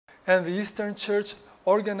And the Eastern Church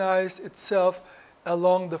organized itself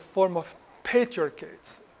along the form of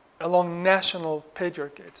patriarchates, along national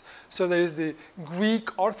patriarchates. So there is the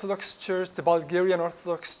Greek Orthodox Church, the Bulgarian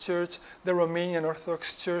Orthodox Church, the Romanian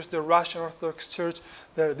Orthodox Church, the Russian Orthodox Church.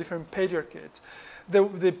 There are different patriarchates.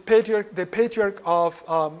 The patriarch of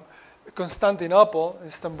Constantinople,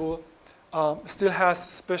 Istanbul, still has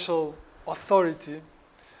special authority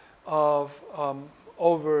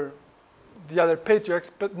over the other patriarchs,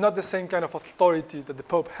 but not the same kind of authority that the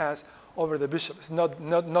Pope has over the bishop. It's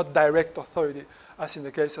not direct authority, as in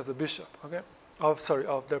the case of the bishop, okay? Of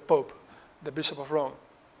the Pope, the Bishop of Rome.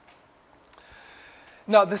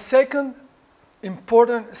 Now, the second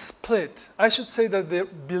important split, I should say that the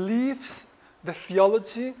beliefs, the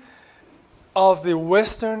theology of the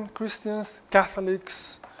Western Christians,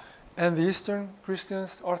 Catholics, and the Eastern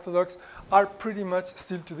Christians, Orthodox, are pretty much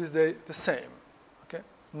still to this day the same. Okay?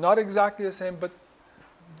 Not exactly the same, but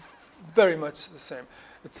very much the same.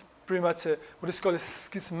 It's pretty much what is called a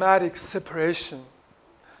schismatic separation.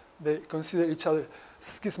 They consider each other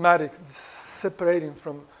schismatic, separating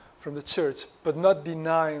from the church, but not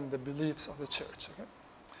denying the beliefs of the church. Okay?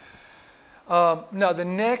 Now, the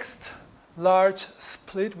next large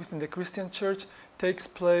split within the Christian church takes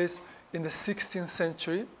place in the 16th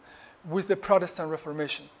century with the Protestant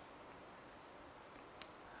Reformation.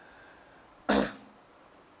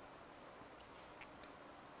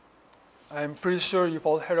 I'm pretty sure you've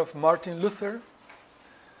all heard of Martin Luther,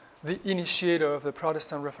 the initiator of the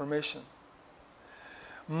Protestant Reformation.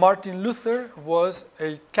 Martin Luther was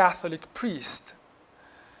a Catholic priest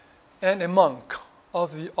and a monk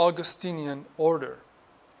of the Augustinian order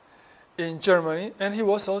in Germany, and he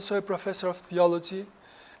was also a professor of theology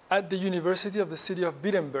at the University of the city of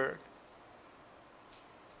Wittenberg.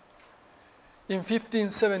 In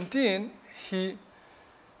 1517, he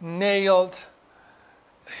nailed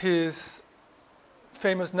his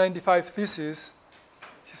famous 95 theses,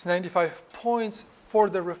 his 95 points for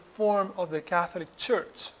the reform of the Catholic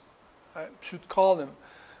Church. I should call them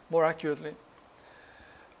more accurately.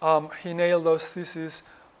 He nailed those theses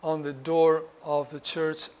on the door of the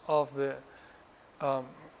church of the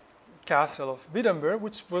castle of Wittenberg,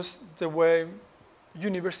 which was the way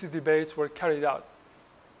university debates were carried out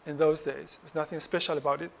in those days. There's nothing special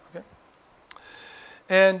about it. Okay?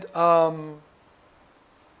 And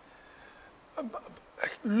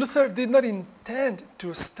Luther did not intend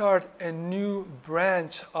to start a new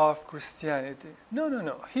branch of Christianity. No, no,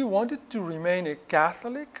 no. He wanted to remain a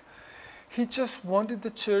Catholic. He just wanted the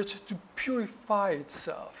church to purify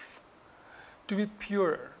itself, to be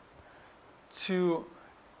purer, to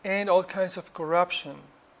end all kinds of corruption,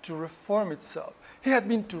 to reform itself. He had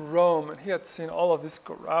been to Rome and he had seen all of this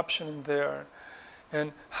corruption in there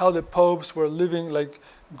and how the popes were living like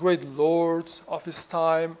great lords of his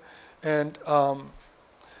time, and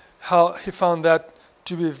how he found that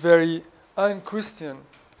to be very un-Christian.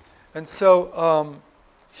 And so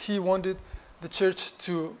he wanted the church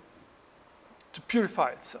to purify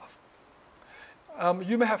itself.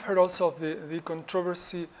 You may have heard also of the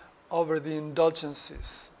controversy over the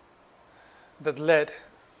indulgences that led,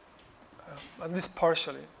 at least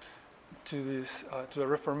partially, to the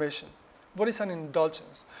Reformation. What is an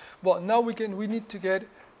indulgence? Well, now we need to get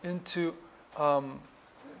into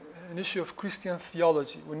an issue of Christian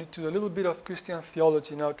theology. We need to do a little bit of Christian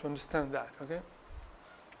theology now to understand that. Okay.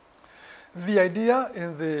 The idea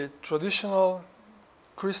in the traditional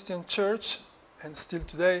Christian church, and still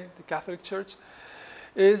today, the Catholic Church,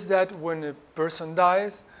 is that when a person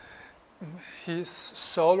dies, his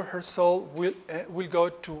soul or her soul will go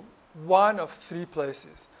to one of three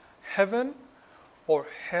places: heaven, or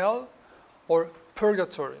hell, or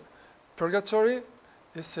purgatory. Purgatory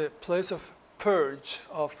is a place of purge,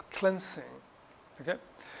 of cleansing. Okay?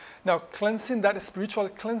 Now, cleansing, that spiritual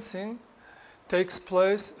cleansing, takes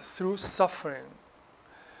place through suffering.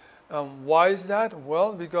 Why is that?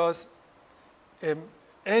 Well, because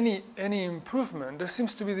any improvement, there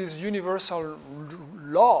seems to be this universal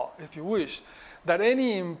law, if you wish, that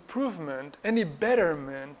any improvement, any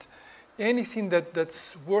betterment, anything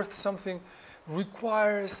that's worth something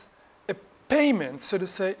requires a payment, so to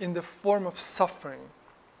say, in the form of suffering.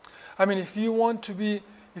 I mean, if you want to be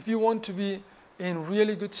in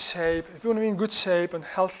really good shape, if you want to be in good shape and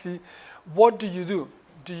healthy, what do?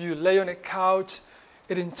 Do you lay on a couch,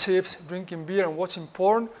 eating chips, drinking beer, and watching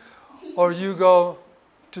porn? Or you go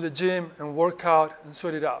to the gym and work out and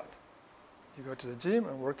sweat it out? You go to the gym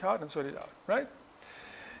and work out and sweat it out, right?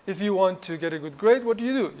 If you want to get a good grade, what do?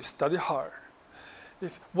 You study hard.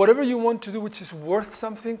 If whatever you want to do which is worth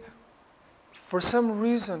something, for some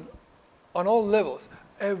reason, on all levels,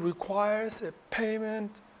 it requires a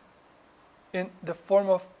payment in the form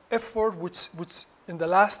of effort, which in the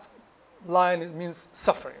last line it means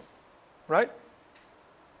suffering, right?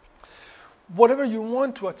 Whatever you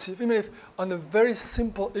want to achieve, even if on a very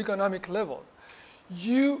simple economic level,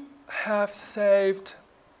 you have saved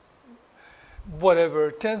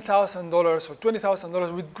whatever, $10,000 or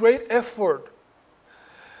 $20,000 with great effort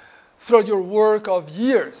throughout your work of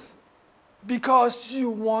years because you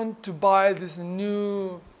want to buy this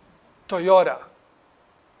new Toyota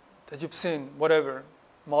that you've seen, whatever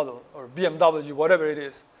model, or BMW, whatever it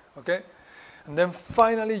is, okay? And then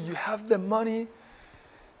finally you have the money,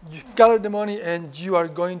 you've gathered the money and you are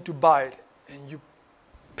going to buy it and you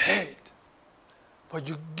pay it. But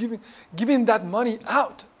you're giving that money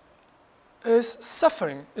out is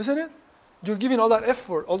suffering, isn't it? You're giving all that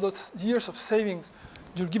effort, all those years of savings,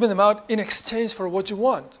 you're giving them out in exchange for what you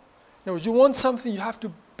want. You know, you want something, you have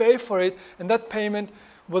to pay for it, and that payment,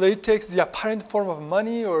 whether it takes the apparent form of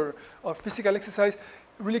money or physical exercise, it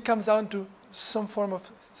really comes down to some form of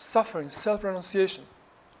suffering, self-renunciation,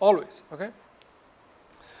 always, okay?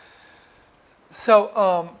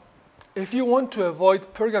 So, if you want to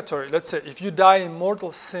avoid purgatory, let's say if you die in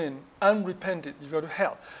mortal sin, unrepented, you go to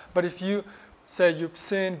hell. But if you say you've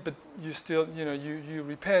sinned, but you still, you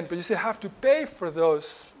repent, but you still have to pay for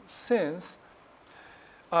those sins,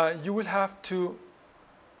 you will have to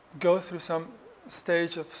go through some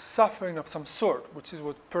stage of suffering of some sort, which is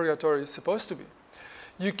what purgatory is supposed to be.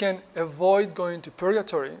 You can avoid going to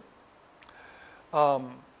purgatory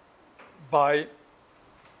by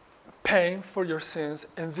paying for your sins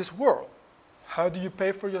in this world. How do you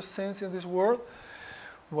pay for your sins in this world?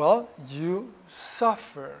 Well, you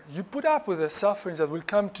suffer. You put up with the sufferings that will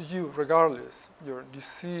come to you regardless, your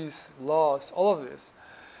disease, loss, all of this.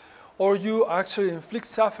 Or you actually inflict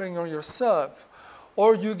suffering on yourself,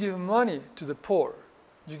 or you give money to the poor.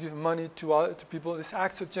 You give money to people. This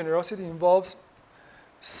act of generosity involves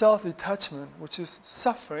self-detachment, which is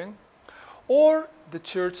suffering. Or the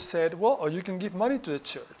church said, well, or you can give money to the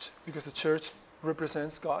church, because the church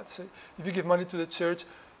represents God. So if you give money to the church,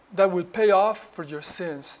 that will pay off for your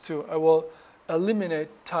sins too. I will eliminate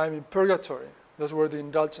time in purgatory. Those were the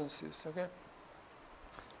indulgences, okay?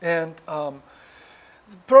 And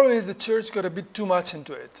the problem is the church got a bit too much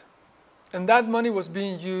into it. And that money was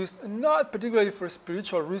being used not particularly for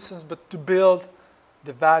spiritual reasons, but to build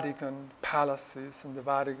the Vatican palaces and the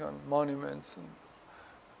Vatican monuments and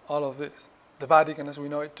all of this. The Vatican as we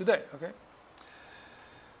know it today, okay?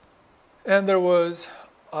 And there was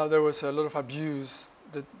a lot of abuse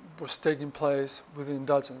that was taking place with the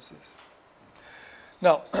indulgences.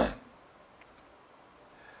 Now,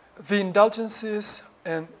 the indulgences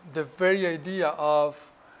and the very idea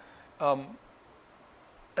of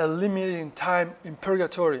eliminating time in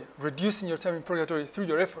purgatory, reducing your time in purgatory through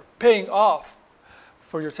your effort, paying off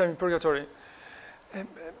for your time in purgatory,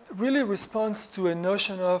 really responds to a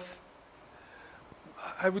notion of,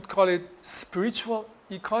 I would call it spiritual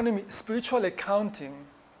economy, spiritual accounting,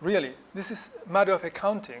 really. This is a matter of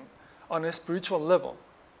accounting on a spiritual level.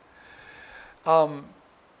 I'm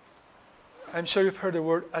sure you've heard the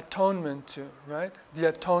word atonement too, right? The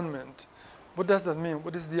atonement. What does that mean?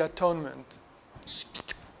 What is the atonement?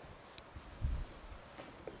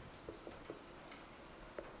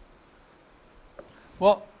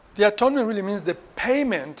 Well, the atonement really means the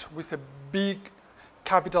payment with a big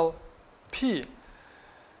capital P.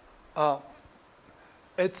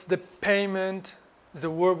 It's the payment, the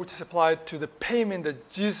word which is applied to the payment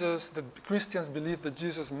that Christians believe that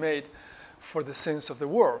Jesus made for the sins of the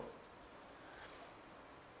world.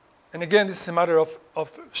 And again, this is a matter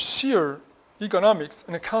of sheer economics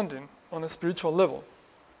and accounting on a spiritual level.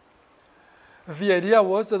 The idea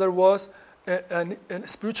was that there was a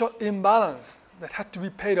spiritual imbalance that had to be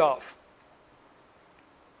paid off.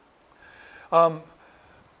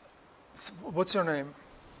 What's your name?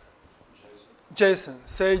 Jason.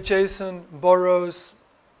 Say Jason borrows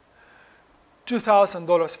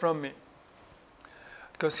 $2,000 from me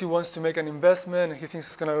because he wants to make an investment and he thinks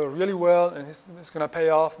it's going to go really well and it's going to pay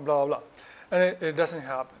off, blah, blah, blah. And it doesn't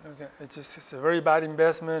happen. Okay? It's a very bad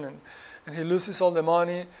investment and he loses all the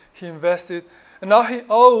money he invested. And now he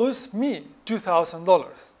owes me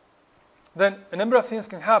 $2,000. Then a number of things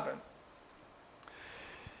can happen.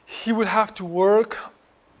 He will have to work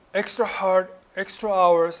extra hard, extra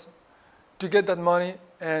hours to get that money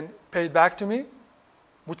and pay it back to me,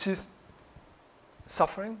 which is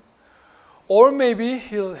suffering. Or maybe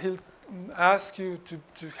he'll ask you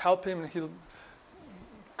to help him and he'll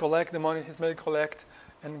collect the money, he may collect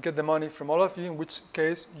and get the money from all of you, in which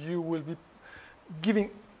case you will be giving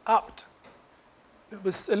out. It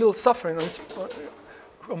was a little suffering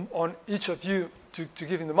on each of you to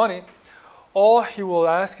give him the money. or he will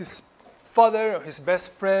ask his father or his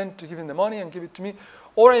best friend to give him the money and give it to me,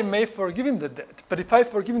 or I may forgive him the debt. But if I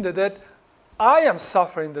forgive him the debt, I am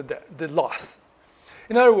suffering the debt, the loss.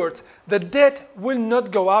 In other words, the debt will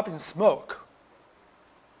not go up in smoke.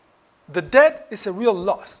 The debt is a real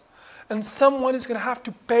loss, and someone is going to have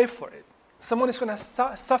to pay for it. Someone is going to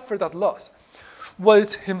suffer that loss. Whether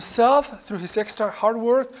it's himself through his extra hard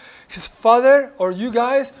work, his father, or you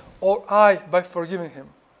guys, or I by forgiving him.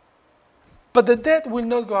 But the debt will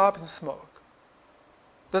not go up in smoke.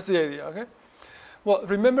 That's the idea, okay? Well,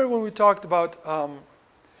 remember when we talked about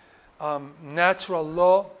natural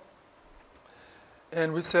law,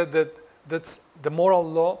 and we said that that's the moral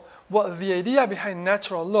law? Well, the idea behind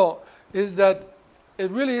natural law is that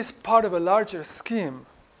it really is part of a larger scheme.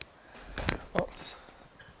 Oops.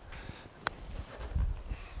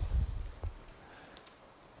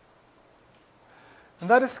 And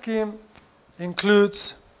that scheme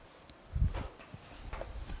includes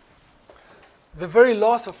the very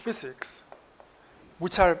laws of physics,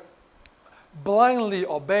 which are blindly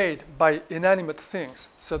obeyed by inanimate things.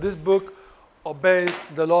 So this book obeys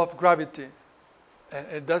the law of gravity, and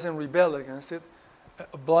it doesn't rebel against it,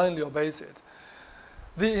 it blindly obeys it.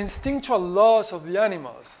 The instinctual laws of the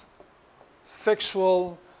animals,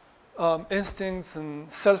 sexual instincts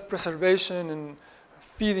and self-preservation and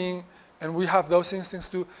feeding, and we have those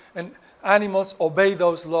instincts too, and animals obey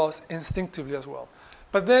those laws instinctively as well.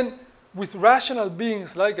 But then, with rational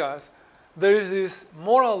beings like us, there is this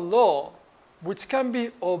moral law which can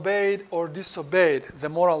be obeyed or disobeyed, the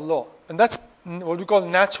moral law. And that's what we call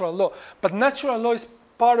natural law. But natural law is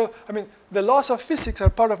part of, the laws of physics are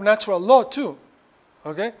part of natural law too.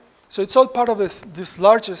 Okay? So it's all part of this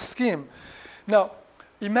larger scheme. Now,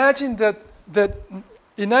 imagine that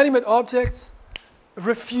inanimate objects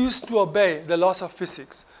refuse to obey the laws of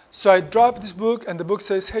physics. So I drop this book, and the book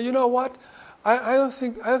says, "Hey, you know what? I don't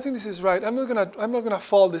think this is right. I'm not gonna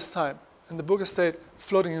fall this time." And the book stayed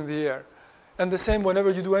floating in the air. And the same, whenever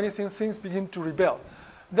you do anything, things begin to rebel.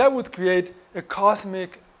 That would create a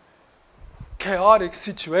cosmic, chaotic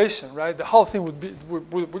situation, right? The whole thing would be,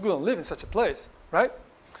 we couldn't live in such a place, right?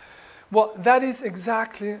 Well, that's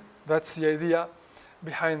the idea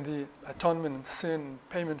behind the atonement and sin and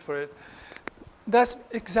payment for it. That's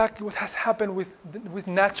exactly what has happened with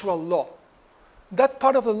natural law. That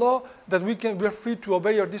part of the law that we are free to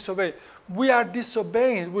obey or disobey, we are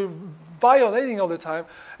disobeying, we're violating all the time,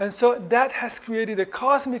 and so that has created a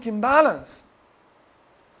cosmic imbalance.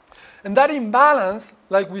 And that imbalance,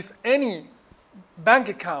 like with any bank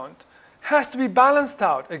account, has to be balanced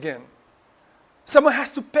out again. Someone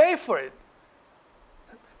has to pay for it.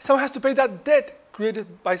 Someone has to pay that debt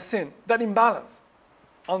created by sin, that imbalance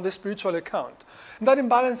on the spiritual account. And that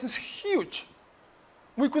imbalance is huge.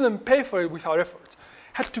 We couldn't pay for it with our efforts.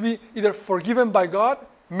 Had to be either forgiven by God,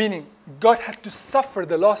 meaning God had to suffer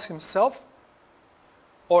the loss himself,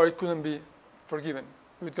 or it couldn't be forgiven.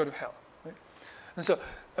 We would go to hell. Right? And so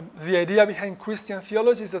the idea behind Christian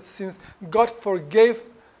theology is that since God forgave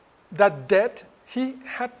that debt, he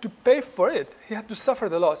had to pay for it. He had to suffer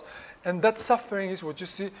the loss. And that suffering is what you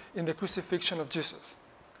see in the crucifixion of Jesus.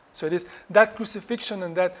 So it is that crucifixion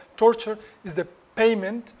and that torture is the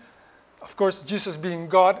payment. Of course, Jesus being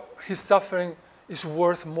God, his suffering is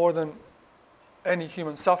worth more than any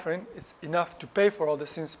human suffering. It's enough to pay for all the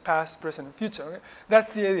sins past, present, and future. Okay?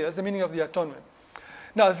 That's the idea. That's the meaning of the atonement.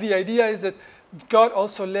 Now, the idea is that God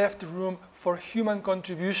also left room for human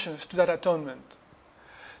contributions to that atonement.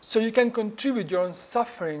 So you can contribute your own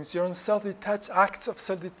sufferings, your own acts of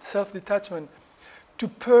self-detachment to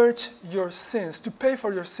purge your sins, to pay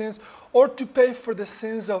for your sins, or to pay for the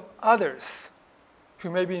sins of others who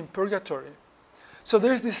may be in purgatory. So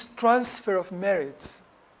there is this transfer of merits.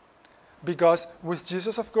 Because with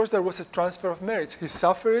Jesus, of course, there was a transfer of merits. He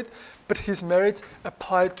suffered, but his merits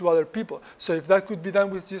applied to other people. So if that could be done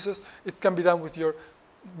with Jesus, it can be done with your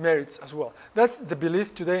merits as well. That's the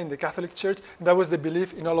belief today in the Catholic Church, and that was the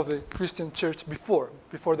belief in all of the Christian church before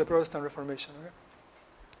the Protestant Reformation. Okay?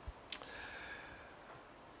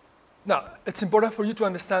 Now, it's important for you to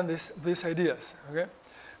understand these ideas, okay?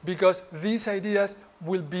 Because these ideas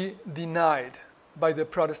will be denied by the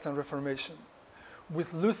Protestant Reformation.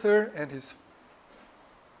 With Luther and his...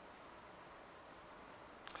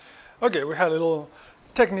 Okay, we had a little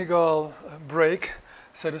technical break,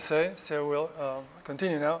 so to say, so we'll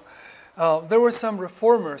continue now. There were some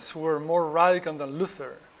reformers who were more radical than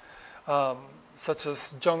Luther, such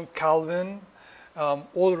as John Calvin,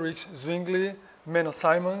 Ulrich Zwingli, Menno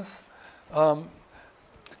Simons.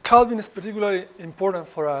 Calvin is particularly important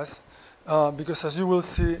for us because, as you will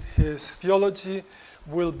see, his theology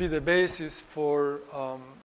will be the basis for